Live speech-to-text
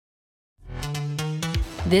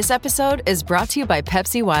This episode is brought to you by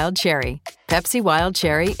Pepsi Wild Cherry. Pepsi Wild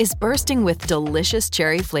Cherry is bursting with delicious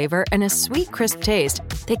cherry flavor and a sweet, crisp taste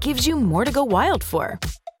that gives you more to go wild for.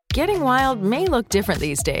 Getting wild may look different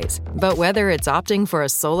these days, but whether it's opting for a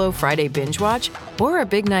solo Friday binge watch or a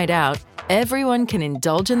big night out, everyone can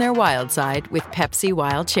indulge in their wild side with Pepsi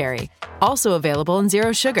Wild Cherry. Also available in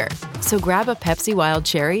Zero Sugar. So grab a Pepsi Wild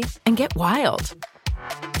Cherry and get wild.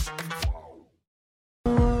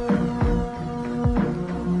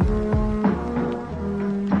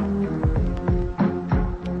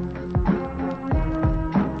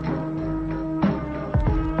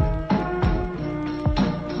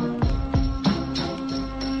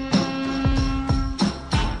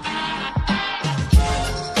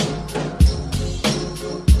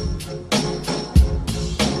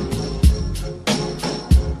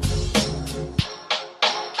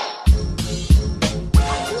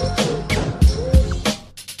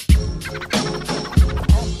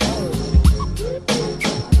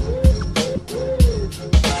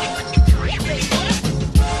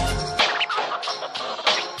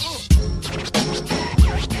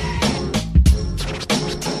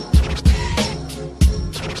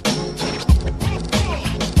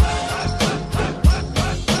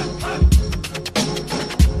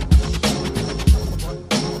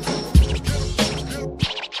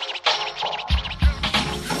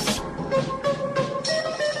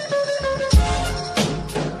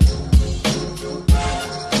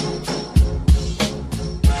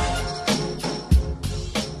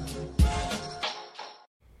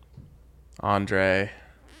 Andre.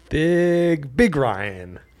 Big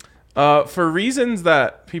Ryan. For reasons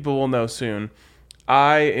that people will know soon,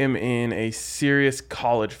 I am in a serious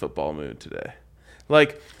college football mood today.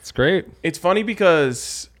 Like, It's great. it's funny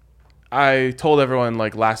because I told everyone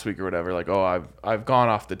like last week or whatever, like, oh, I've gone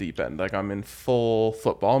off the deep end. Like, I'm in full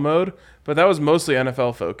football mode, but that was mostly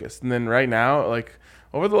NFL focused. And then right now, like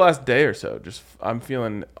over the last day or so, just I'm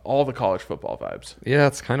feeling all the college football vibes. Yeah,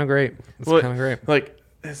 it's kind of great. Like,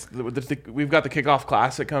 we've got the kickoff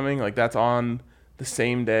classic coming. Like, that's on the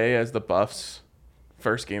same day as the Buffs'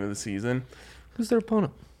 first game of the season. Who's their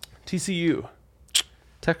opponent? TCU.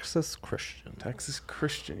 Texas Christian. Texas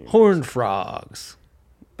Christian. Horned Frogs.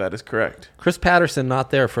 That is correct. Chris Patterson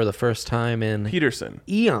not there for the first time in Peterson.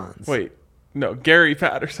 eons. Wait. No, Gary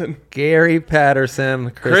Patterson. Gary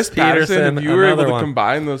Patterson. Chris Peterson. Patterson, if you were able to another one.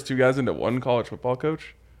 combine those two guys into one college football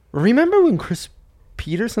coach. Remember when Chris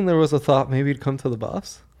Peterson, there was a thought maybe he'd come to the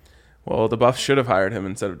Buffs? Well, the Buffs should have hired him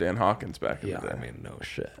instead of Dan Hawkins back in the day. I mean, no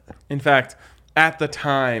shit. In fact, at the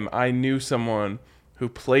time, I knew someone who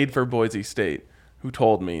played for Boise State who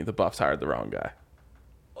told me the Buffs hired the wrong guy.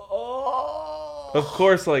 Oh. Of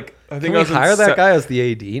course, like, I think Can we hire that guy as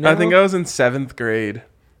the AD now? I think I was in 7th grade,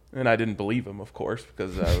 and I didn't believe him, of course,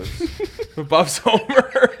 because I was a Buffs homer.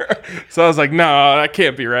 So I was like, no, that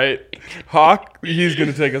can't be right. Hawk, he's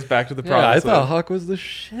going to take us back to the promised I thought land. Hawk was the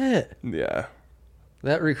shit. Yeah.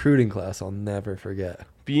 That recruiting class I'll never forget.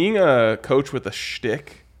 Being a coach with a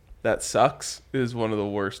shtick that sucks is one of the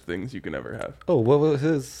worst things you can ever have. Oh, what was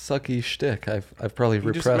his sucky shtick? I've probably You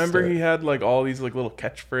repressed just remember it. he had like all these like little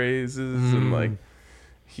catchphrases and like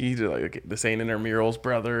he did like this ain't intramurals,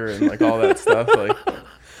 brother, and like all that stuff. Like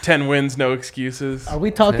 10 wins, no excuses. Are we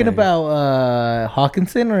talking about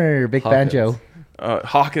Hawkinson or Big Hawkins. Banjo?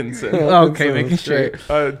 Hawkinson. Okay, making sure.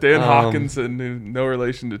 Dan Hawkinson, who no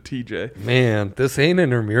relation to TJ. Man, this ain't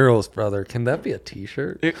intramurals, brother. Can that be a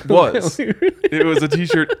T-shirt? It was. It was a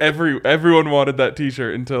T-shirt. Everyone wanted that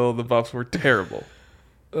T-shirt until the Buffs were terrible.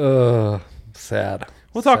 Sad.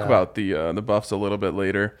 We'll talk Sad. about the Buffs a little bit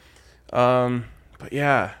later. But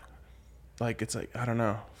yeah, like it's like, I don't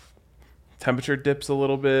know. Temperature dips a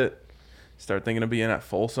little bit. Start thinking of being at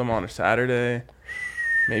Folsom on a Saturday.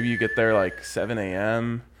 Maybe you get there like 7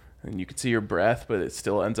 a.m. and you can see your breath, but it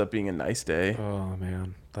still ends up being a nice day. Oh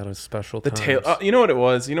man, that is special. The times. you know what it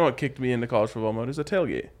was? You know what kicked me into college football mode is a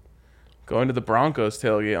tailgate. Going to the Broncos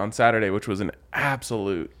tailgate on Saturday, which was an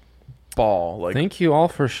absolute ball. Like, Thank you all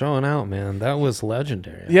for showing out, man. That was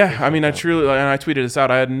legendary. yeah, I mean, I truly, and I tweeted this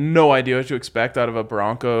out. I had no idea what to expect out of a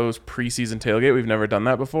Broncos preseason tailgate. We've never done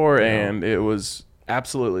that before, and it was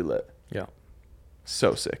absolutely lit. Yeah.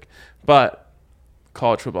 So sick. But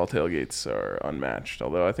college football tailgates are unmatched.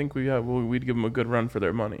 Although I think we'd give them a good run for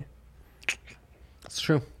their money. It's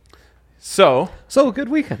true. So Good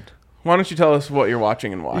weekend. why don't you tell us what you're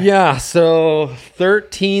watching and why? Yeah, so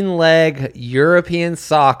 13-leg European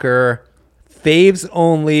soccer, faves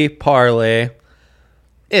only parlay.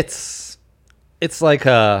 It's like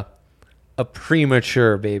a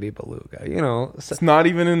premature baby beluga, you know. It's not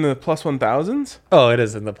even in the plus 1,000s. Oh, it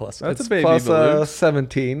is in the plus. That's it's a baby plus beluga.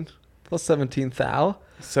 17. Plus 17 thou.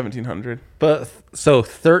 1,700. But so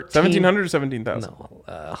 13. 1,700 or 17,000? No,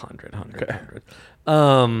 100. Okay.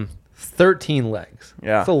 13 legs.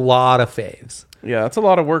 Yeah. That's a lot of faves. Yeah, that's a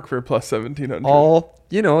lot of work for plus 1,700.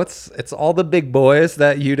 It's all the big boys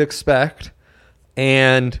that you'd expect.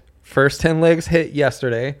 And first 10 legs hit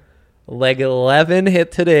yesterday. Leg 11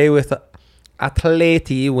 hit today with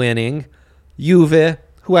Atleti winning. Juve,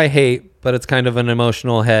 who I hate, but it's kind of an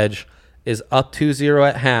emotional hedge, is up 2-0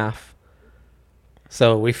 at half.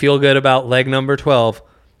 So we feel good about leg number 12.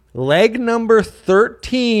 Leg number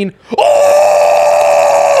 13. Oh!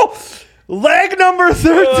 Leg number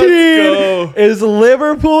 13 is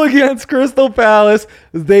Liverpool against Crystal Palace.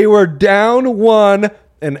 They were down 1.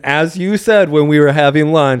 And as you said when we were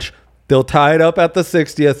having lunch, they'll tie it up at the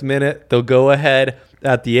 60th minute. They'll go ahead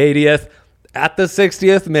at the 80th. At the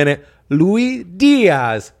 60th minute, Luis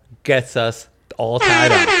Diaz gets us all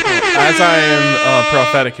tied up. As I am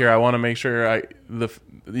prophetic here, I want to make sure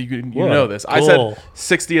you know this. I said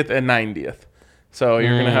 60th and 90th. So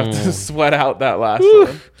you're going to have to sweat out that last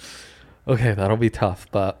one. Okay, that'll be tough,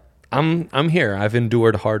 but I'm here. I've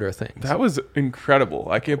endured harder things. That was incredible.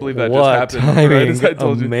 I can't believe that What just happened. timing. Right as I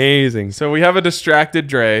told you. Amazing. So we have a distracted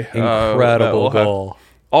Dre. Incredible goal.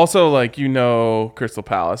 Also, Crystal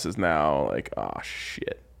Palace is now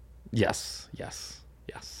shit. Yes.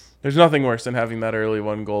 There's nothing worse than having that early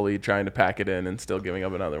one goalie trying to pack it in and still giving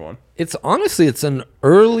up another one. It's an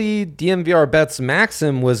early DMVR bets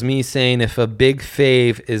maxim was me saying if a big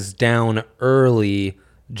fave is down early,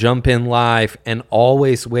 jump in live and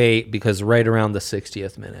always wait because right around the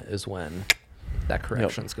 60th minute is when that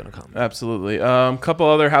correction's going to come. Absolutely. Couple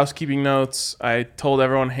other housekeeping notes. I told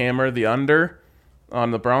everyone hammer the under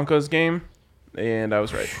on the Broncos game, and I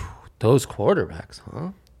was right. Those quarterbacks,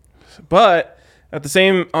 huh? But on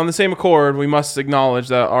the same accord, we must acknowledge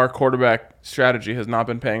that our quarterback strategy has not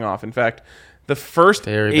been paying off. In fact, the first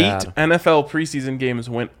 8 NFL preseason games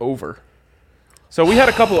went over. So we had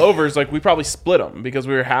a couple overs, we probably split them because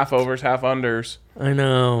we were half overs, half unders. I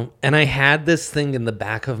know. And I had this thing in the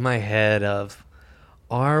back of my head of,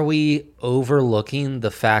 are we overlooking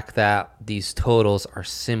the fact that these totals are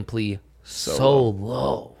simply so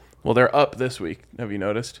low? Well, they're up this week. Have you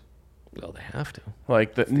noticed? Well, they have to.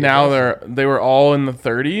 Now they were all in the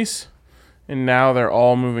 30s, and now they're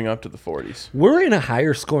all moving up to the 40s. We're in a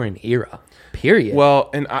higher scoring era. Period. Well,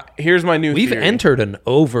 and here's my new We've theory. entered an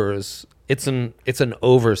overs. It's an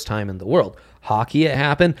overs time in the world. Hockey, it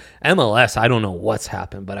happened. MLS, I don't know what's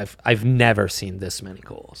happened, but I've never seen this many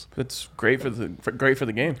goals. It's great for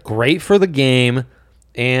the game. Great for the game.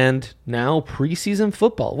 And now preseason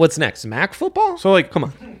football. What's next? MAC football? So come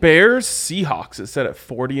on. Bears Seahawks is set at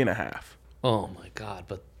 40.5. Oh my God.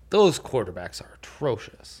 But those quarterbacks are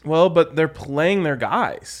atrocious. Well, but they're playing their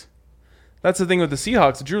guys. That's the thing with the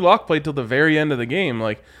Seahawks. Drew Lock played till the very end of the game.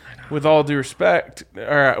 With all due respect,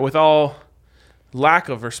 or with all lack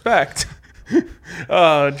of respect,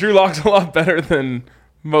 Drew Lock's a lot better than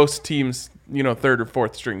most teams, third or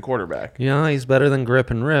fourth string quarterback. Yeah, he's better than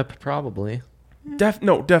Grip and Rip, probably.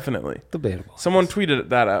 No, definitely. Debatable. Someone tweeted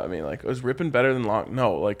that at me, was Rippin better than Lock?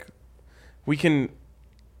 No, we can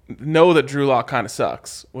know that Drew Lock kind of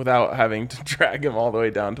sucks without having to drag him all the way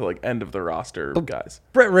down to end of the roster guys.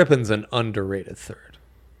 Brett Rippin's an underrated third.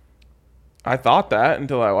 I thought that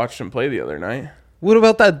until I watched him play the other night. What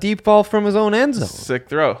about that deep ball from his own end zone? Sick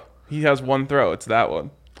throw. He has one throw. It's that one.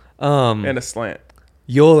 And a slant.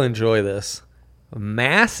 You'll enjoy this.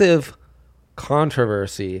 Massive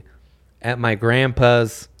controversy at my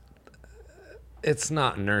grandpa's. It's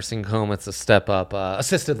not nursing home. It's a step up.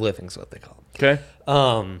 Assisted living is what they call it. Okay.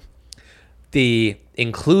 The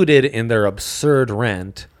included in their absurd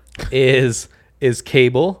rent is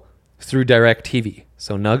cable through DirecTV.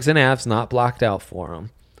 So Nugs and Avs not blocked out for them.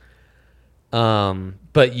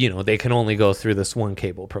 But, they can only go through this one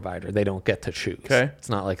cable provider. They don't get to choose. Okay. It's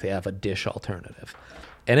not like they have a dish alternative.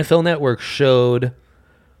 NFL Network showed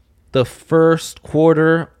the first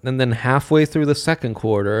quarter, and then halfway through the second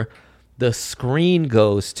quarter, the screen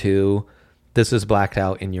goes to, this is blacked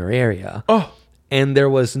out in your area. Oh. And there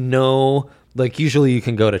was no, usually you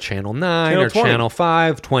can go to channel 9 or 20. channel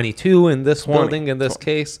 5, 22 in this building, in this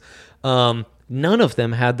case. None of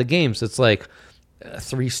them had the games. It's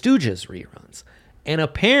Three Stooges reruns. And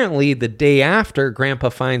apparently the day after, Grandpa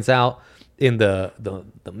finds out in the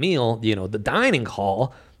meal, the dining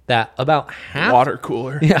hall, that about half water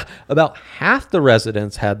cooler. Yeah, about half the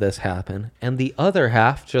residents had this happen, and the other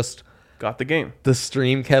half just got the game.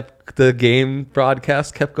 The game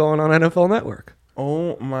broadcast kept going on NFL Network.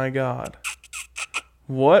 Oh my God.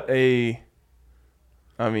 What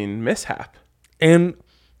mishap. And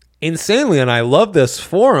insanely, and I love this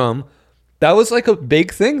forum, that was like a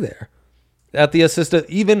big thing there at the assistant.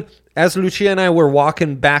 Even as Lucia and I were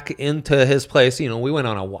walking back into his place, we went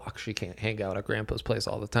on a walk. She can't hang out at Grandpa's place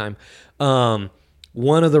all the time.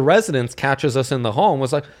 One of the residents catches us in the hall and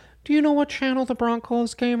was like, "Do you know what channel the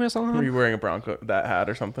Broncos game is on?" Were you wearing that hat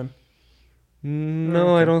or something?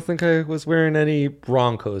 No, I don't think I was wearing any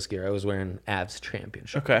Broncos gear. I was wearing Avs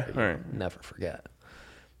championship. Okay, gear. all right. Never forget.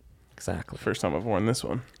 Exactly. First time I've worn this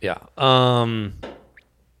one. Yeah.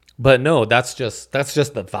 But no, that's just the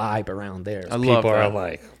vibe around there. I love people that. are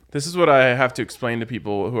like, This is what I have to explain to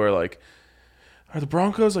people who are like, are the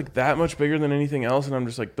Broncos like that much bigger than anything else? And I'm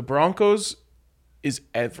just like, the Broncos is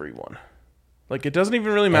everyone. Like, it doesn't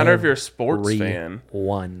even really matter if you're a sports fan.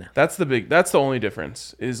 That's the only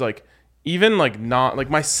difference is like, even like not like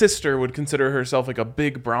my sister would consider herself like a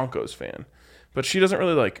big Broncos fan, but she doesn't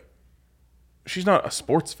really like, she's not a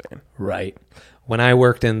sports fan. Right. When I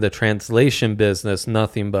worked in the translation business,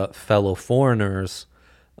 nothing but fellow foreigners,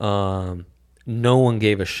 no one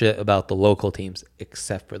gave a shit about the local teams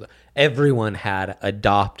except for everyone had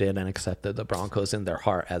adopted and accepted the Broncos in their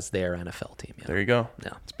heart as their NFL team. There you go.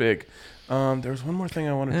 Yeah. It's big. There was one more thing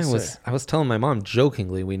I wanted to say. I was telling my mom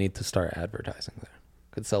jokingly we need to start advertising there.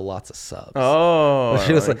 Could sell lots of subs. Oh,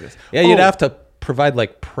 She was like, this. yeah, you'd have to provide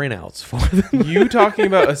like printouts for them. You talking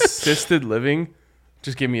about assisted living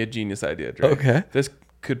just gave me a genius idea, Drake. Okay. This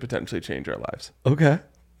could potentially change our lives. Okay.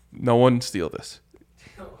 No one steal this.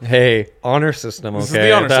 Hey, honor system. Okay. This is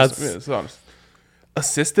the honor system. Yeah, this is honest.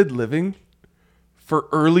 Assisted living for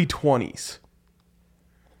early 20s.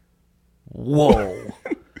 Whoa.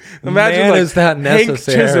 Imagine Man, like is that Hank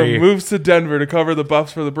necessary? Chisholm moves to Denver to cover the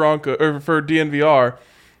Buffs for the Broncos or for DNVR.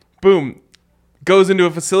 Boom. Goes into a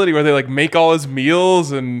facility where they like make all his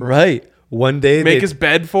meals and Right. One day make his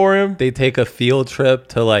bed for him. they take a field trip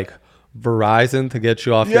to like Verizon to get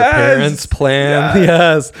you off your Yes! parents' plan. Yes.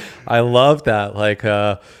 Yes. I love that. Like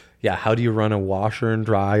how do you run a washer and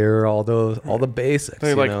dryer? All the basics.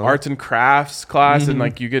 They like arts and crafts class and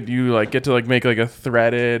like you get to like make like a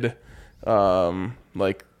threaded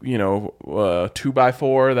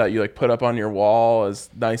 2x4 that you like put up on your wall as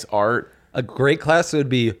nice art. A great class would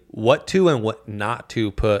be what to and what not to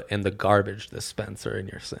put in the garbage dispenser in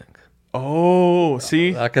your sink. Oh,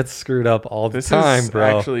 see? That gets screwed up all the This time, is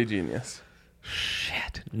bro. actually genius.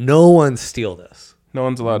 Shit. No one steal this. No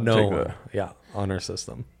one's allowed to No take one. that. Yeah. Honor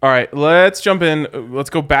system. All right, let's jump in. Let's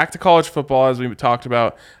go back to college football as we talked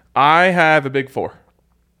about. I have a big 4.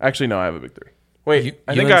 Actually, no, I have a big 3. Wait,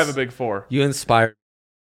 I think I have a big 4. You inspired.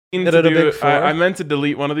 To it a do- big 4? I meant to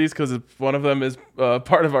delete one of these because one of them is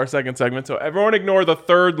part of our second segment. So everyone ignore the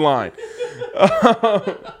third line.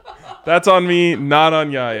 That's on me, not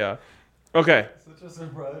on Yaya. Okay. Such a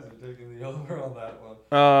surprise you're taking the over on that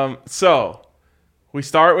one. So we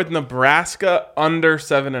start with Nebraska under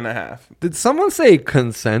 7.5. Did someone say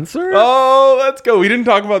consensus? Oh, let's go. We didn't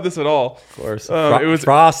talk about this at all. Of course. It was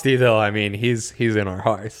Frosty, though. I mean, he's in our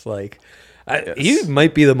hearts. Like, Yes. he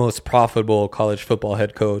might be the most profitable college football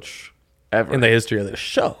head coach Ever. in the history of this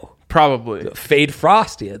show. Probably. Fade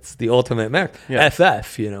Frosty. It's the ultimate max. Yes.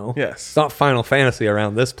 FF, Yes. It's not Final Fantasy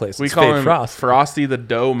around this place. We It's call Fade him Frosty. Frosty the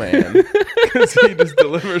Dough Man because he just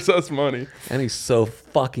delivers us money. And he's so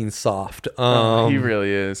fucking soft. He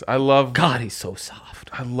really is. I love God, he's so soft.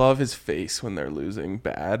 I love his face when they're losing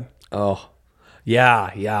bad. Oh,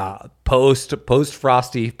 yeah. Post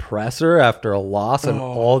Frosty presser after a loss and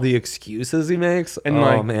all the excuses he makes. And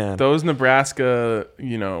man, those Nebraska,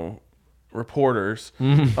 reporters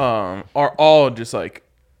are all just like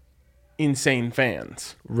insane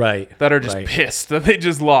fans right? that are just right. pissed that they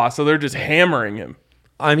just lost. So they're just hammering him.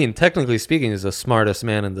 I mean, technically speaking, he's the smartest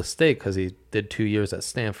man in the state because he did 2 years at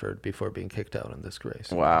Stanford before being kicked out in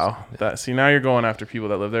disgrace. Wow. See, now you're going after people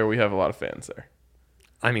that live there. We have a lot of fans there.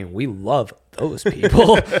 I mean, we love those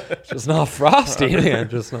people. Just not Frosty, man.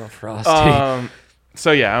 Just not Frosty.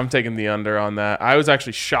 So yeah, I'm taking the under on that. I was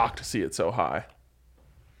actually shocked to see it so high.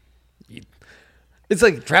 It's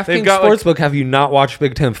like DraftKings They've got, like- Sportsbook. Have you not watched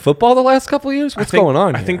Big Ten football the last couple of years? What's going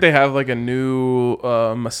on? I think they have like a new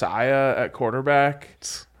Messiah at quarterback.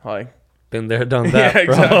 Like, been there, done that, yeah,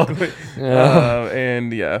 bro. exactly. Yeah.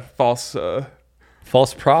 And yeah, false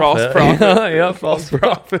False prophet. prophet. yeah, false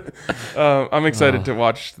prophet. I'm excited to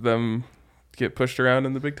watch them get pushed around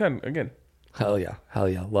in the Big Ten again. Hell yeah.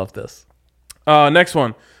 Love this. Next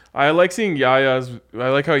one. I like seeing Yaya's. I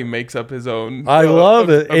like how he makes up his own. I love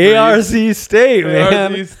it. ARC State,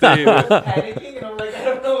 man. ARC State. Panicking, and I'm like, I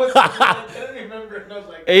don't know what's going on. I couldn't remember. And I was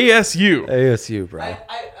like, ASU. ASU, bro.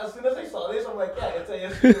 as soon as I saw this, I'm like, yeah, it's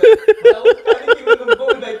ASU. Like, I was panicking in the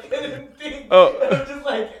moment. I couldn't think. Oh. I was just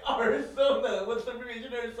like, Arizona. What's the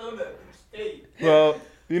abbreviation? Arizona State. Well,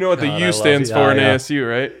 know what the God, I U love stands you. for in Yeah. ASU,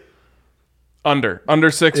 right?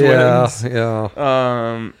 Under 6 Yeah, wins.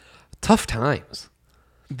 yeah. Tough times.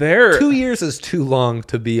 They're 2 years is too long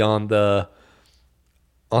to be on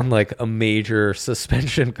like a major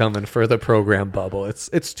suspension coming for the program bubble.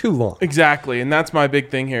 It's too long. exactly, and that's my big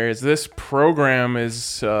thing here. Is this program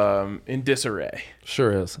is in disarray,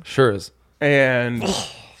 Sure is. and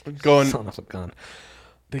going. Son of a gun.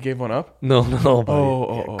 They gave one up. No, buddy.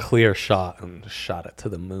 Oh. Clear shot and shot it to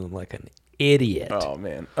the moon like an idiot. Oh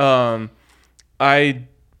man.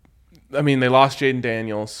 I mean, they lost Jaden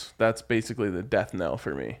Daniels. That's basically the death knell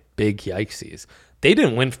for me. Big yikesies. They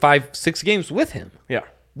didn't win 5-6 games with him. Yeah.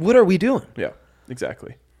 What are we doing? Yeah.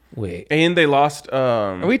 Exactly. Wait, And they lost.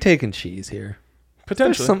 are we taking cheese here?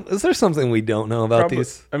 Potentially. Is there something we don't know about Probably-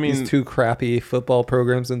 these? I mean- these two crappy football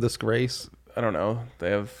programs in disgrace. I don't know. They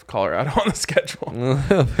have Colorado on the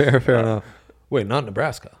schedule. fair enough. Wait, not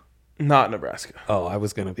Nebraska. Not Nebraska. Oh, I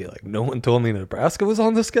was gonna be like, no one told me Nebraska was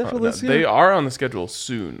on the schedule No, this year. they are on the schedule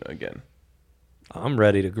soon again. I'm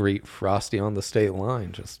ready to greet Frosty on the state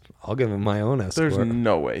line. I'll give him my own escort. There's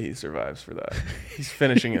no way he survives for that. He's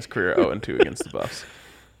finishing his career 0-2 against the Buffs.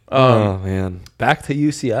 Oh man, back to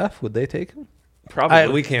UCF. Would they take him? Probably.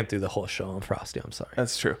 We can't do the whole show on Frosty. I'm sorry.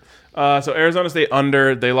 That's true. So Arizona State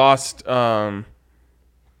under. They lost Yeah,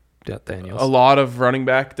 Daniels. a lot of running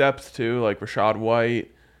back depth too, like Rashad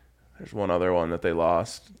White. There's one other one that they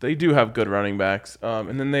lost. They do have good running backs.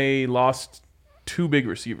 And then they lost 2 big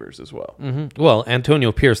receivers as well. Well,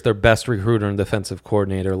 Antonio Pierce, their best recruiter and defensive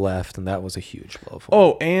coordinator, left, and that was a huge blow for them.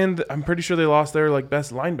 Oh, and I'm pretty sure they lost their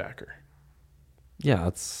best linebacker. Yeah,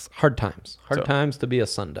 it's hard times. Hard So- times to be a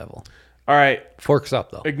Sun Devil. All right, Forks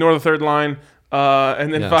up though. ignore the third line.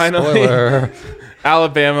 And then Yeah, finally, spoiler.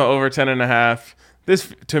 Alabama over 10.5.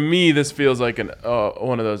 This to me, this feels like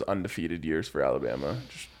one of those undefeated years for Alabama.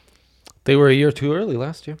 They were a year too early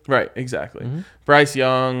last year. Right, exactly. Bryce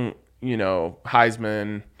Young,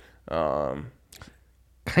 Heisman,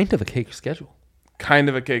 Kind of a cake schedule. kind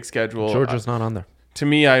of a cake schedule. Georgia's not on there. To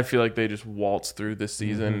me, I feel like they just waltz through this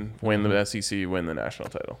season, win the SEC, win the national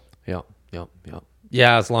title. Yep.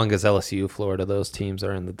 Yeah, as long as LSU, Florida, those teams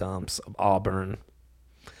are in the dumps. Auburn,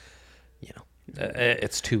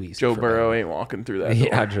 it's too easy. Joe for Burrow them. ain't walking through that door.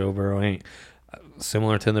 Yeah, Joe Burrow ain't.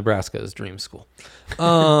 Similar to Nebraska's dream school.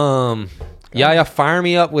 Yeah, fire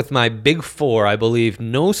me up with my big 4. I believe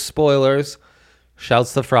no spoilers.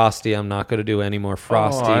 Shouts to Frosty. I'm not going to do any more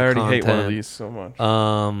Frosty I already content. hate one of these so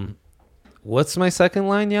much. What's my second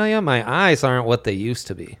line, Yaya? My eyes aren't what they used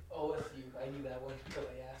to be. OSU. I knew that one until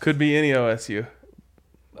I asked. Could be any OSU.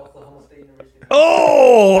 Oklahoma State University.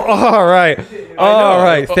 Oh, all right. All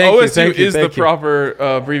right. Thank you. OSU Thank you. is Thank the you. proper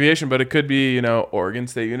abbreviation, but it could be, Oregon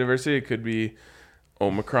State University. It could be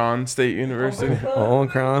Omicron State University.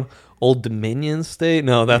 Omicron. Old Dominion State?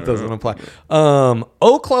 No, that doesn't apply.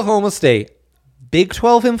 Oklahoma State. Big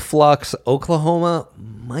 12 in flux. Oklahoma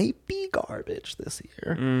might be garbage this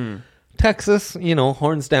year. Texas,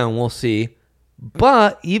 horns down. We'll see.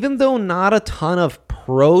 But even though not a ton of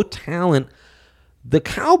pro talent, the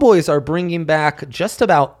Cowboys are bringing back just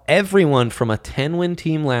about everyone from a 10-win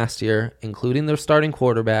team last year, including their starting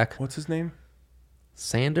quarterback, What's his name?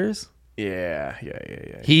 Sanders. Yeah.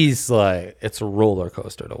 He's like, it's a roller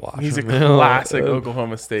coaster to watch. He's a him. classic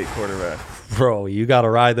Oklahoma State quarterback. Bro, you got to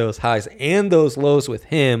ride those highs and those lows with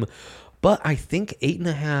him. But I think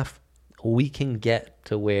 8.5, we can get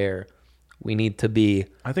to where we need to be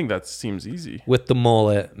I think that seems easy. with the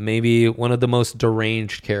mullet. Maybe one of the most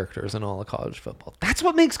deranged characters in all of college football. That's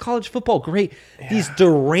what makes college football great. These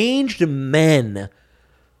deranged men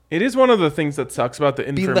It is one of the things that sucks about the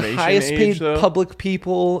being information the highest age, paid though. public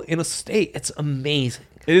people in a state. It's amazing.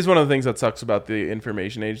 It is one of the things that sucks about the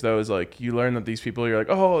information age, though, is like you learn that these people, you're like,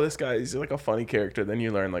 oh, this guy's like a funny character. Then you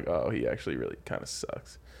learn like, oh, he actually really kind of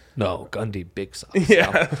sucks. No, Gundy big sucks.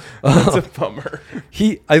 Yeah, that's a bummer.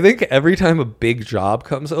 I think every time a big job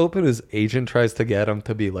comes open, his agent tries to get him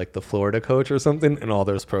to be like the Florida coach or something, and all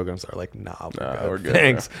those programs are like, nah, we're good.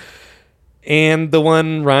 Thanks. And the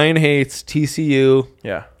one Ryan hates, TCU,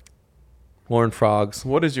 Yeah. Horned Frogs,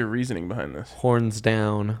 What is your reasoning behind this? horns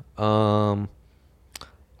down.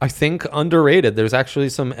 I think underrated. There's actually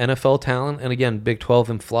some NFL talent, and again, Big 12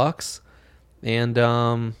 in flux. And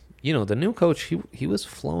the new coach, he was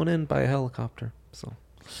flown in by a helicopter. So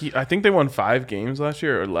I think they won 5 games last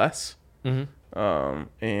year or less. Mm-hmm.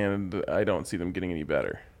 And I don't see them getting any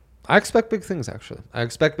better. I expect big things. Actually, I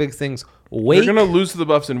expect big things. They're gonna lose to the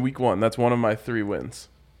Buffs in week 1. That's one of my 3 wins.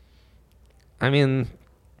 I mean,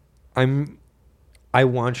 I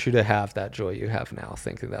want you to have that joy you have now,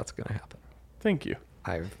 thinking that's going to happen. Thank you.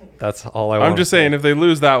 That's all I want. I'm just saying, if they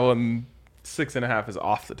lose that one, 6.5 is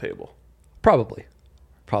off the table. Probably.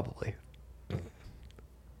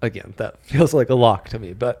 Again, that feels like a lock to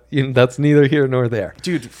me, but that's neither here nor there.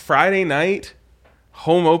 Dude, Friday night,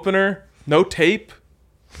 home opener, no tape.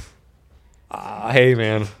 Hey,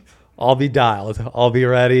 man, I'll be dialed. I'll be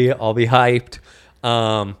ready. I'll be hyped.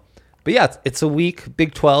 But yeah, it's a week,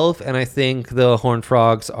 Big 12, and I think the Horned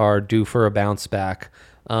Frogs are due for a bounce back.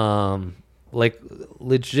 Like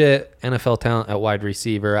legit NFL talent at wide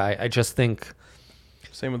receiver. I just think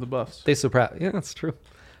Same with the Buffs. they surprise. Yeah, that's true.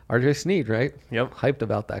 RJ Sneed, right? Yep. Hyped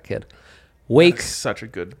about that kid. Wake. That's such a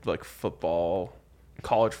good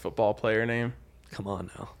college football player name. Come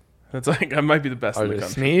on now. That's like, that might be the best in the RJ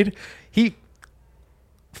country. Sneed. He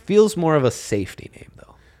feels more of a safety name,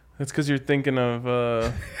 though. That's because you're thinking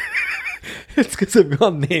of. It's because I've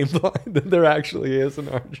gone name blind that there actually is an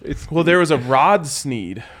RJ Sneed. Well, there was a Rod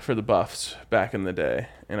Sneed for the Buffs back in the day,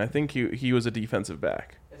 and I think he was a defensive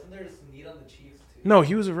back. Isn't there a Sneed on the Chiefs too? No,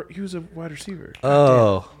 he was a wide receiver.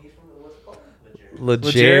 Oh. Sneed from what's it called?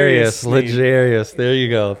 Legit. Legarius.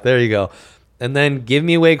 There you go. And then give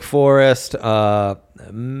me Wake Forest.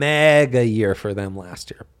 Mega year for them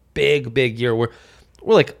last year. Big year. We're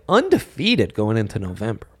like undefeated going into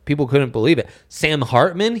November. People couldn't believe it. Sam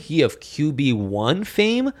Hartman, he of QB1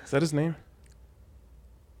 fame. Is that his name?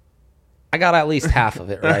 I got at least half of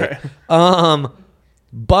it right.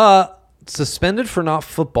 But suspended for not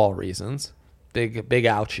football reasons. Big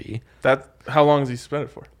ouchie. How long is he suspended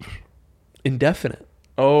for? Indefinite.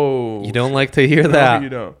 Oh, You don't like to hear that. No, you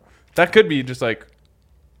don't. That could be just like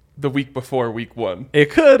the week before week 1. It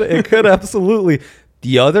could absolutely.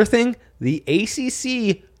 The other thing, the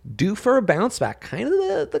ACC due for a bounce back. Kind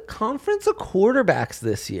of the conference of quarterbacks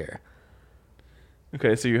this year.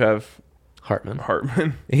 Okay, so you have Hartman.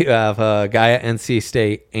 You You have a guy at NC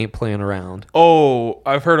State ain't playing around. Oh,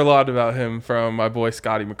 I've heard a lot about him from my boy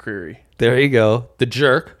Scotty McCreery. There you go. The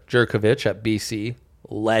Jerkovich at BC.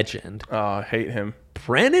 Legend. I hate him.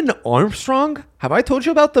 Brennan Armstrong. Have I told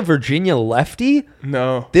you about the Virginia lefty?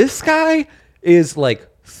 No. This guy is like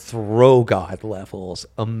throw god levels.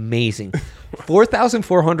 Amazing.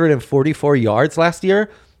 4,444 yards last year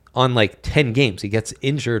on like 10 games. He gets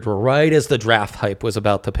injured right as the draft hype was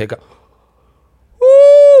about to pick up.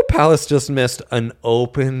 Woo! Palace just missed an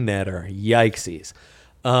open netter. Yikesies.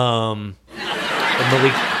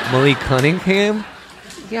 Malik Cunningham.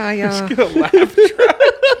 Yeah. Get a laugh track.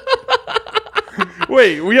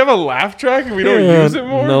 Wait, we have a laugh track and we don't use it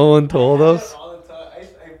more? No one told us. All the time.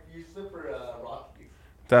 I used it for Rocky.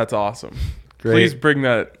 That's awesome. Great. Please bring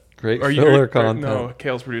that. Great Are you filler content. No,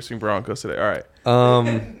 Kale's producing Broncos today. All right.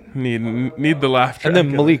 Need the laugh track. And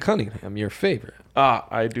then Malik Cunningham, your favorite.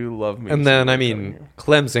 I do love me. And then, some Malik Cunningham.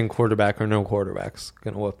 Clemson quarterback or no quarterbacks,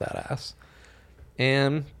 going to whoop that ass.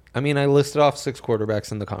 And, I listed off 6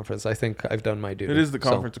 quarterbacks in the conference. I think I've done my duty. It is the So,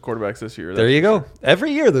 conference of quarterbacks this year. there that's you for go. sure.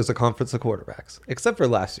 Every year there's a conference of quarterbacks, except for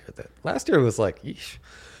last year. Last year was like, yeesh,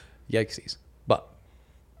 yikesies. But,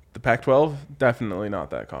 The Pac-12, definitely not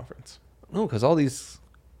that conference. no, because all these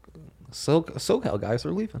SoCal guys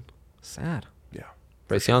are leaving. Sad. Yeah.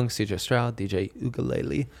 Bryce Young, CJ Stroud, DJ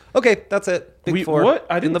Ugalele. Okay, that's it. Big 4 What?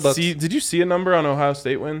 I in didn't the books. see. Did you see a number on Ohio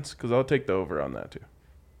State wins? Because I'll take the over on that too.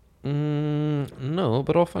 No,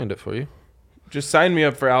 but I'll find it for you. Just sign me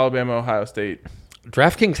up for Alabama, Ohio State.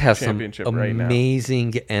 DraftKings has some Championship right now.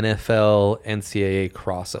 amazing NFL NCAA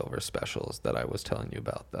crossover specials that I was telling you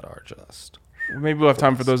about that are just... Maybe we'll have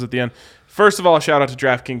time for those at the end. First of all, shout out to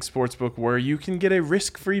DraftKings Sportsbook, where you can get a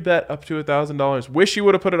risk-free bet up to $1,000. Wish you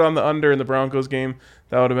would have put it on the under in the Broncos game.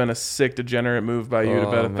 That would have been a sick, degenerate move by you to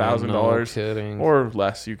bet $1,000 No kidding. or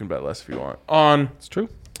less. You can bet less if you want. On It's true.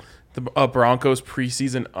 the Broncos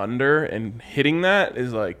preseason under, and hitting that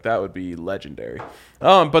is like, that would be legendary.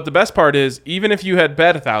 But the best part is, even if you had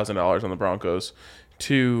bet $1,000 on the Broncos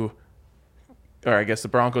or I guess the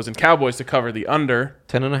Broncos and Cowboys to cover the under,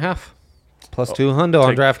 10.5. Plus 200 on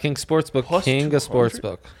take- DraftKings Sportsbook. Plus King of 200?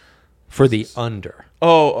 Sportsbook. For the under.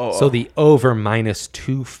 oh, So the over minus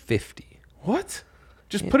 250. what?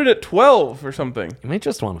 Just put it at 12 or something. You might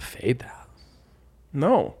just want to fade that.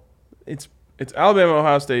 No, it's Alabama,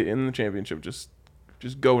 Ohio State in the championship. Just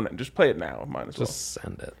go, just play it now. Might as well. Just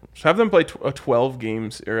send it. Just have them play a 12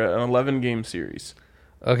 games or an 11 game series.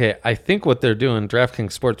 Okay, I think what they're doing,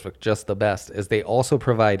 DraftKings Sportsbook, just the best, is they also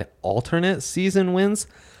provide alternate season wins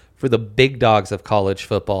for the big dogs of college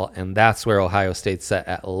football, and that's where Ohio State's set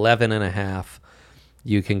at 11.5.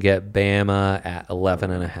 You can get Bama at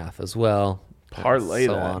 11.5 as well. Parlay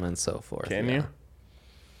so that. on and so forth. Can yeah. you?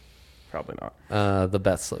 Probably not. The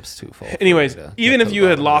bet slips twofold. Anyways, for you to even get if to you the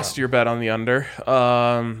had bottom lost row. your bet on the under,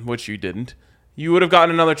 which you didn't, you would have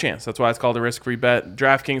gotten another chance. That's why it's called a risk-free bet.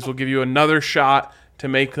 DraftKings will give you another shot to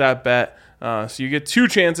make that bet. So you get 2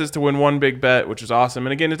 chances to win one big bet, which is awesome.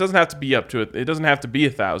 And again, it doesn't have to be up to it. It doesn't have to be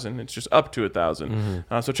 1,000. It's just up to 1,000.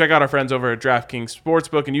 So check out our friends over at DraftKings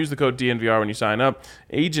Sportsbook and use the code DNVR when you sign up.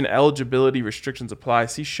 Age and eligibility restrictions apply.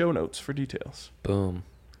 See show notes for details. Boom.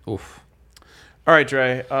 Oof. All right,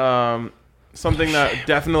 Dre. Something that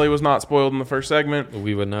definitely was not spoiled in the first segment.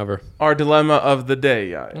 We would never. Our dilemma of the day,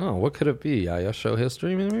 Yaya. Oh, what could it be? Yaya show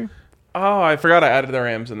history, maybe? Oh, I forgot I added the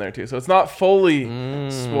Rams in there too. So it's not fully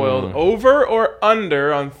spoiled. Over or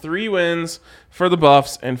under on 3 wins for the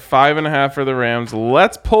Buffs and 5.5 for the Rams.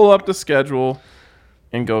 Let's pull up the schedule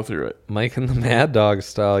and go through it. Mike and the Mad Dog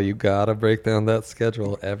style. You got to break down that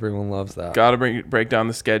schedule. Everyone loves that. Got to break down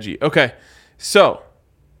the schedule. Okay, so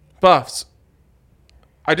Buffs.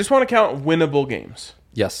 I just want to count winnable games.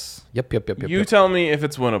 Yes. Yep. You tell me if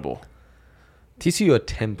it's winnable. TCU a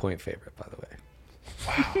 10-point favorite, by the way.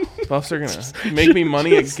 Buffs are going to make me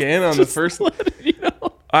money again on the first.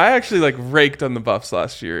 I actually raked on the Buffs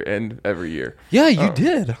last year and every year. Yeah, you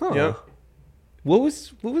did, huh? Yeah. What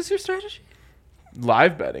was your strategy?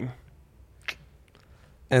 Live betting.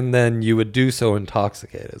 And then you would do so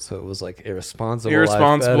intoxicated, so it was irresponsible.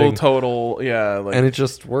 Irresponsible live betting, total, yeah. and it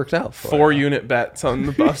just worked out. 4-unit bets on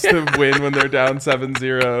the Buffs to win when they're down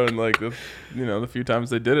 7-0, and the few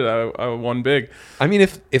times they did it, I won big. I mean,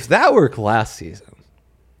 if that worked last season,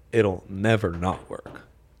 it'll never not work.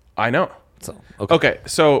 I know. So okay,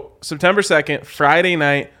 so September 2nd, Friday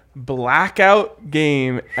night, blackout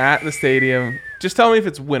game at the stadium. Just tell me if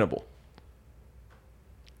it's winnable.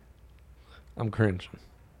 I'm cringing.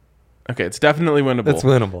 Okay, it's definitely winnable. It's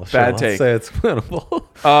winnable. Bad I'll take. say it's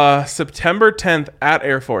winnable. September 10th at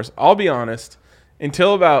Air Force. I'll be honest,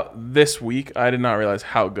 until about this week, I did not realize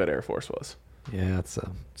how good Air Force was. Yeah, it's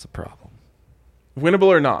a problem. Winnable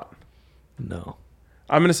or not? No.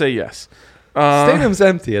 I'm going to say yes. Stadium's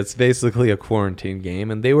empty. It's basically a quarantine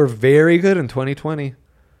game, and they were very good in 2020.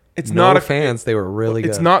 It's no not fans. They were really good.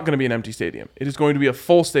 It's not going to be an empty stadium. It is going to be a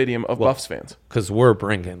full stadium of Buffs fans. Because we're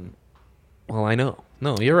bringing... Well, I know.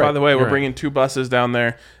 No, you're right. By the way, we're bringing 2 buses down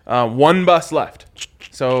there. 1 bus left.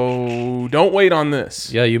 So don't wait on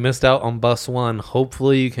this. Yeah, you missed out on bus 1.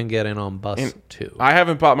 Hopefully you can get in on bus 2. I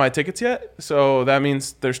haven't bought my tickets yet, so that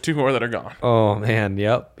means there's 2 more that are gone. Oh, man.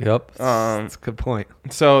 Yep. That's a good point.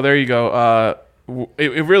 So there you go.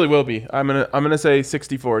 It really will be. I'm gonna say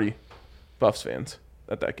 60-40 Buffs fans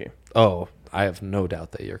at that game. Oh, I have no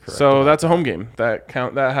doubt that you're correct. So that's a home game. That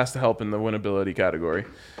has to help in the winnability category.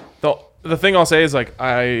 The thing I'll say is if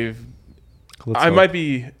I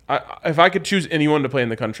could choose anyone to play in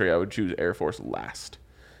the country, I would choose Air Force last.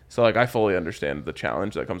 So I fully understand the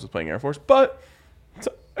challenge that comes with playing Air Force, but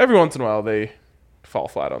every once in a while they fall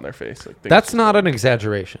flat on their face. That's not an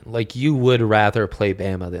exaggeration. You would rather play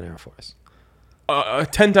Bama than Air Force.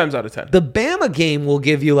 10 times out of 10. The Bama game will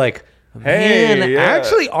give you Hey,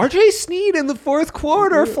 actually, RJ Sneed in the 4th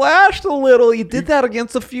quarter flashed a little. He did that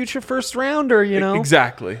against a future first rounder,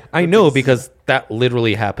 Exactly. I know, because that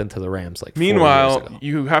literally happened to the Rams 4 years Meanwhile, ago.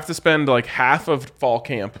 you have to spend half of fall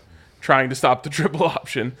camp trying to stop the triple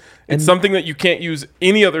option. It's something that you can't use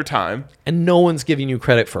any other time. And no one's giving you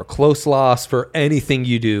credit for a close loss for anything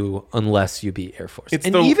you do unless you beat Air Force.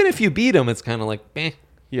 Even if you beat them, it's kind of eh.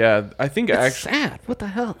 Yeah, I think It's sad. What the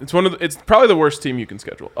hell? it's probably the worst team you can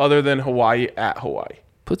schedule, other than Hawaii at Hawaii.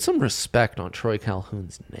 Put some respect on Troy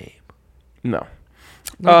Calhoun's name. No.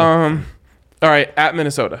 All right, at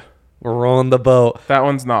Minnesota. We're on the boat. That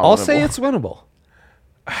one's not I'll winnable. say it's winnable.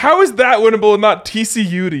 How is that winnable and not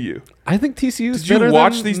TCU to you? I think TCU's Did you better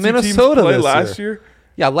watch than these two Minnesota teams play this last year?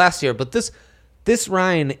 Yeah, last year. But this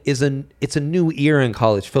Ryan it's a new era in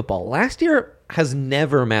college football. Last year has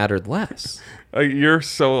never mattered less. You're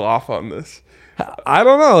so off on this. I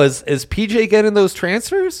don't know. Is PJ getting those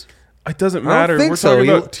transfers? It doesn't I don't matter. think We're so. talking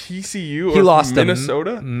about TCU He or lost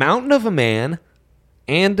Minnesota. a mountain of a man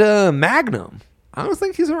and Magnum. I don't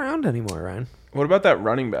think he's around anymore, Ryan. What about that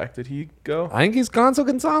running back? Did he go? I think he's Gonzo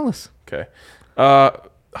Gonzalez. Okay.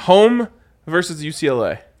 Home versus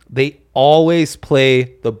UCLA. They always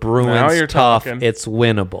play the Now Bruins you're tough. talking. It's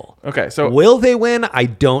winnable. Okay, so Will they win? I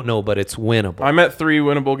don't know, but it's winnable. I'm at 3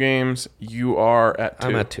 winnable games. You are at 2.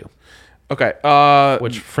 I'm at 2, Okay.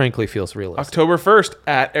 which frankly feels realistic. October 1st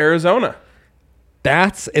at Arizona.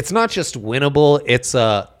 It's not just winnable. It's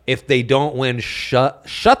if they don't win, shut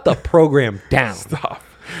the program down. Stop.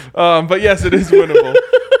 But yes, it is winnable.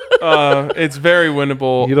 It's very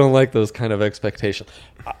winnable. You don't like those kind of expectations.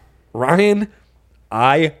 Ryan,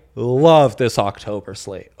 I love this October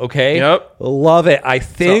slate. Okay. Yep. Love it. I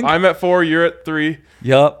think. So I'm at 4. You're at 3.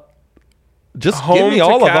 Yep. Just Home give me to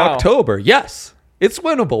all of Cal. October. Yes, it's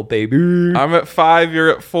winnable, baby. I'm at 5. You're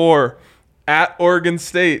at 4. At Oregon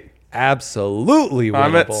State. Absolutely winnable.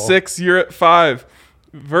 I'm at 6. You're at 5.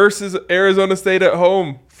 Versus Arizona State at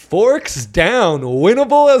home. Forks down.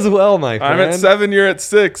 Winnable as well, my friend. I'm at 7. You're at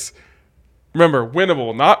 6. Remember,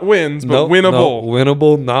 winnable, not wins, but winnable. No,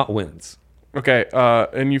 winnable, not wins. Okay,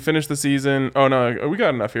 and you finished the season. Oh, no, we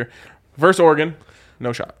got enough here. Versus Oregon,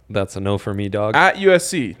 no shot. That's a no for me, dog. At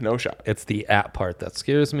USC, no shot. It's the at part that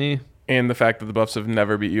scares me. And the fact that the Buffs have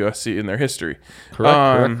never beat USC in their history.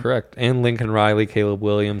 Correct. And Lincoln Riley, Caleb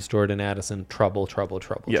Williams, Jordan Addison. Trouble.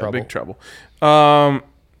 Yeah, big trouble.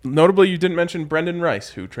 Notably, you didn't mention Brendan Rice,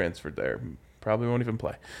 who transferred there. Probably won't even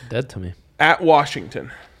play. Dead to me. At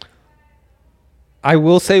Washington, I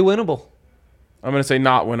will say winnable. I'm going to say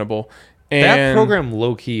not winnable. And That program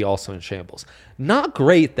low-key also in shambles. Not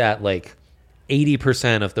great that,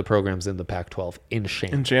 80% of the programs in the Pac-12 in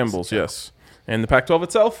shambles. In shambles, yes. And the Pac-12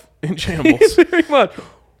 itself, in shambles. Very much.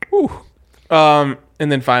 Whew. And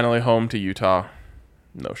then finally, home to Utah,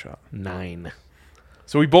 no shot. 9.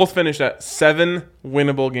 So we both finished at 7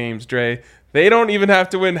 winnable games, Dre. They don't even have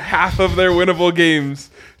to win half of their winnable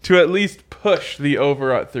games to at least push the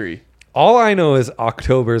over at 3. All I know is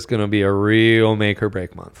October is going to be a real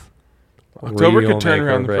make-or-break month. October Real could turn make or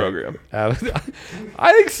around the break. program.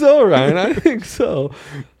 I think so, Ryan. I think so.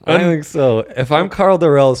 If I'm Carl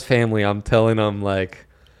Durrell's family, I'm telling them,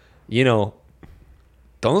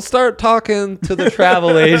 don't start talking to the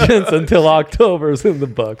travel agents until October's in the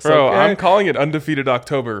books. Bro, okay? I'm calling it undefeated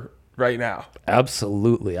October right now.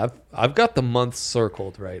 Absolutely. I've got the month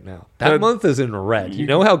circled right now. That month is in red. You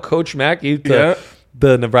know how Coach Mack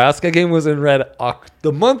the Nebraska game was in red?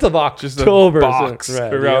 The month of Just a October box is in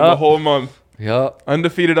red. around the whole month. Yep.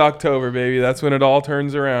 Undefeated October, baby. That's when it all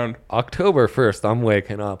turns around. October 1st, I'm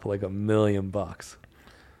waking up like $1 million.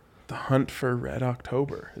 The hunt for Red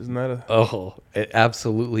October. Isn't that a... Oh, it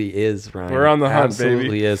absolutely is, Ryan. We're on the hunt, baby.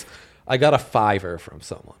 Absolutely is. I got a $5 from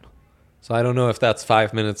someone. So I don't know if that's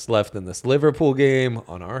 5 minutes left in this Liverpool game,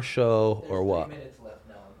 on our show, or what. 3 minutes left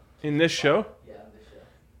now. In this show? Yeah, on this show.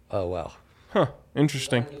 Oh, wow. Huh.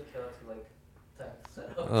 Interesting.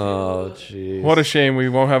 Oh, jeez. What a shame we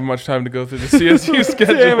won't have much time to go through the CSU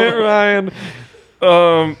schedule. Damn it, Ryan.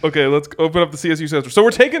 Okay, let's open up the CSU schedule. So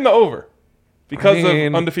we're taking the over because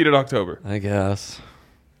of undefeated October. I guess.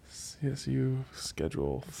 CSU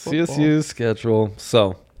schedule. Football. CSU schedule.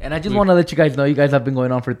 So. And I just want to let you guys know, you guys have been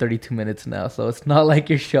going on for 32 minutes now, so it's not like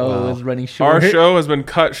your show is running short. Our show has been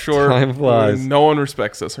cut short. Time flies. No one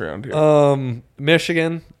respects us around here.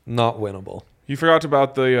 Michigan, not winnable. You forgot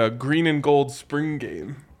about the green and gold spring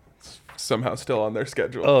game. It's somehow still on their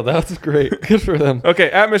schedule. Oh, that's great. Good for them. Okay,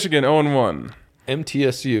 at Michigan, 0-1.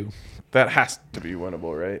 MTSU. That has to be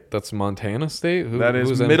winnable, right? That's Montana State? That is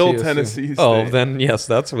who's Middle MTSU? Tennessee State. Oh, then yes,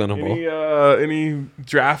 that's winnable. Any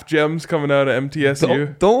draft gems coming out of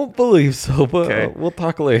MTSU? Don't believe so, but Okay. we'll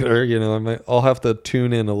talk later. I'll have to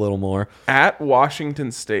tune in a little more. At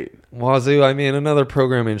Washington State. Wazoo, another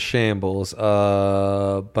program in shambles,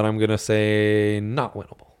 but I'm going to say not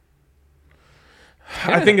winnable.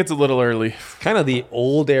 I think it's a little early, Kind of the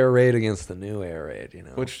old air raid against the new air raid,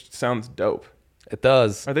 which sounds dope. It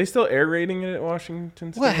does. Are they still air raiding it at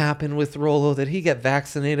Washington State? What happened with Rolo? Did he get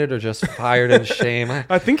vaccinated or just fired in shame?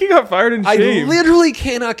 I think he got fired in I shame. literally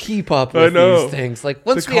cannot keep up with these things.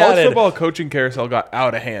 Once The we college added, football coaching carousel got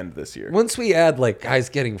out of hand this year. once we add guys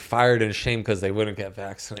getting fired in shame because they wouldn't get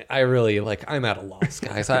vaccinated, I really I'm at a loss,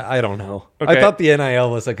 guys. I don't know. Okay. I thought the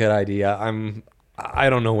NIL was a good idea. I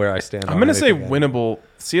don't know where I stand. I'm going to say winnable.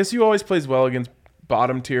 CSU always plays well against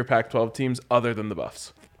bottom tier Pac-12 teams other than the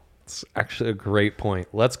Buffs. It's actually a great point.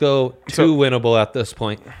 Let's go winnable at this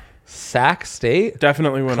point. Sac State,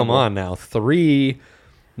 Definitely winnable. come on now. 3,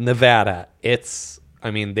 Nevada.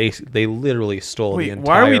 They literally stole Wait, the entire.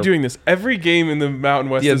 why are we doing this? Every game in the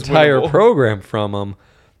Mountain West the is entire winnable. program from them?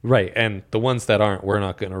 Right, and the ones that aren't, we're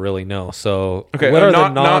not going to really know. So, Okay, what are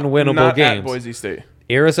not, the non-winnable not games? At Boise State.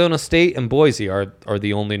 Arizona State and Boise are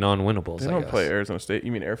the only non-winnables. They don't play Arizona State.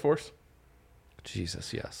 You mean Air Force?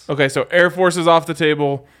 Jesus, yes. Okay, so Air Force is off the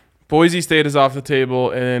table. Boise State is off the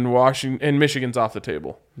table, and Michigan's off the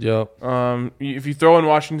table. Yep. If you throw in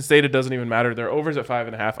Washington State, it doesn't even matter. Their overs at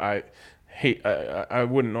 5.5. I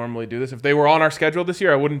wouldn't normally do this. If they were on our schedule this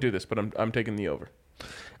year, I wouldn't do this, but I'm taking the over.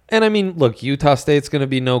 And look, Utah State's going to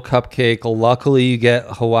be no cupcake. Luckily, you get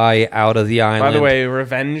Hawaii out of the island. By the way,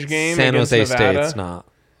 revenge game San against Jose Nevada. State's not.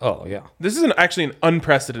 Oh, yeah. This is actually an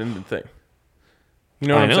unprecedented thing. You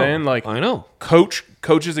know what I'm saying? I know.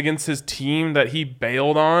 Coaches against his team that he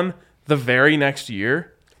bailed on the very next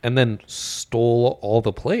year. And then stole all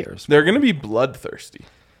the players. They're going to be bloodthirsty.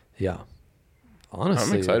 Yeah.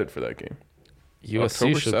 Honestly, I'm excited for that game. USC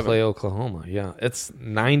October should 7th. play Oklahoma. Yeah, it's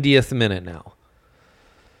 90th minute now,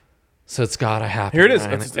 so it's gotta happen. Here it is.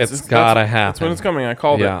 man. It's gotta happen. That's when it's coming. I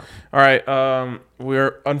called Yeah. it. All right.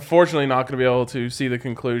 We're unfortunately not going to be able to see the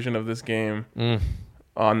conclusion of this game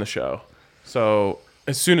on the show. So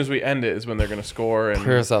as soon as we end it is when they're going to score, and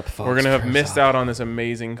Prayers up, folks. we're going to have Prayers missed up. out on this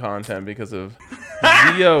amazing content because of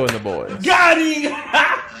Zio and the boys. Got him!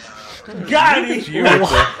 Got him! You with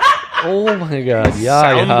the Oh my God,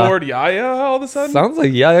 Yaya. soundboard Yaya all of a sudden. Sounds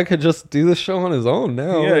like Yaya could just do the show on his own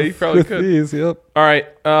now. Yeah, he probably with could. These. Yep, All right.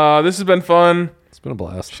 This has been fun. it's been a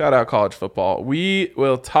blast. Shout out college football. We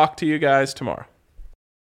will talk to you guys tomorrow.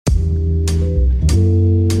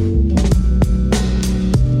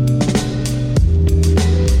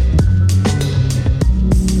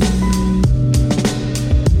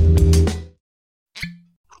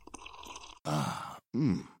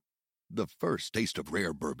 The first taste of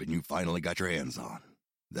rare bourbon you finally got your hands on.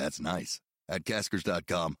 That's nice. At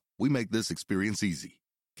Caskers.com, we make this experience easy.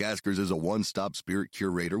 Caskers is a one-stop spirit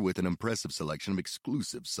curator with an impressive selection of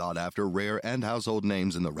exclusive, sought-after, rare, and household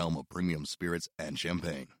names in the realm of premium spirits and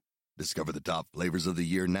champagne. Discover the top flavors of the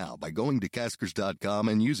year now by going to Caskers.com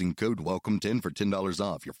and using code WELCOME10 for $10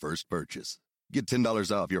 off your first purchase. Get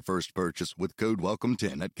 $10 off your first purchase with code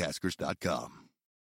WELCOME10 at Caskers.com.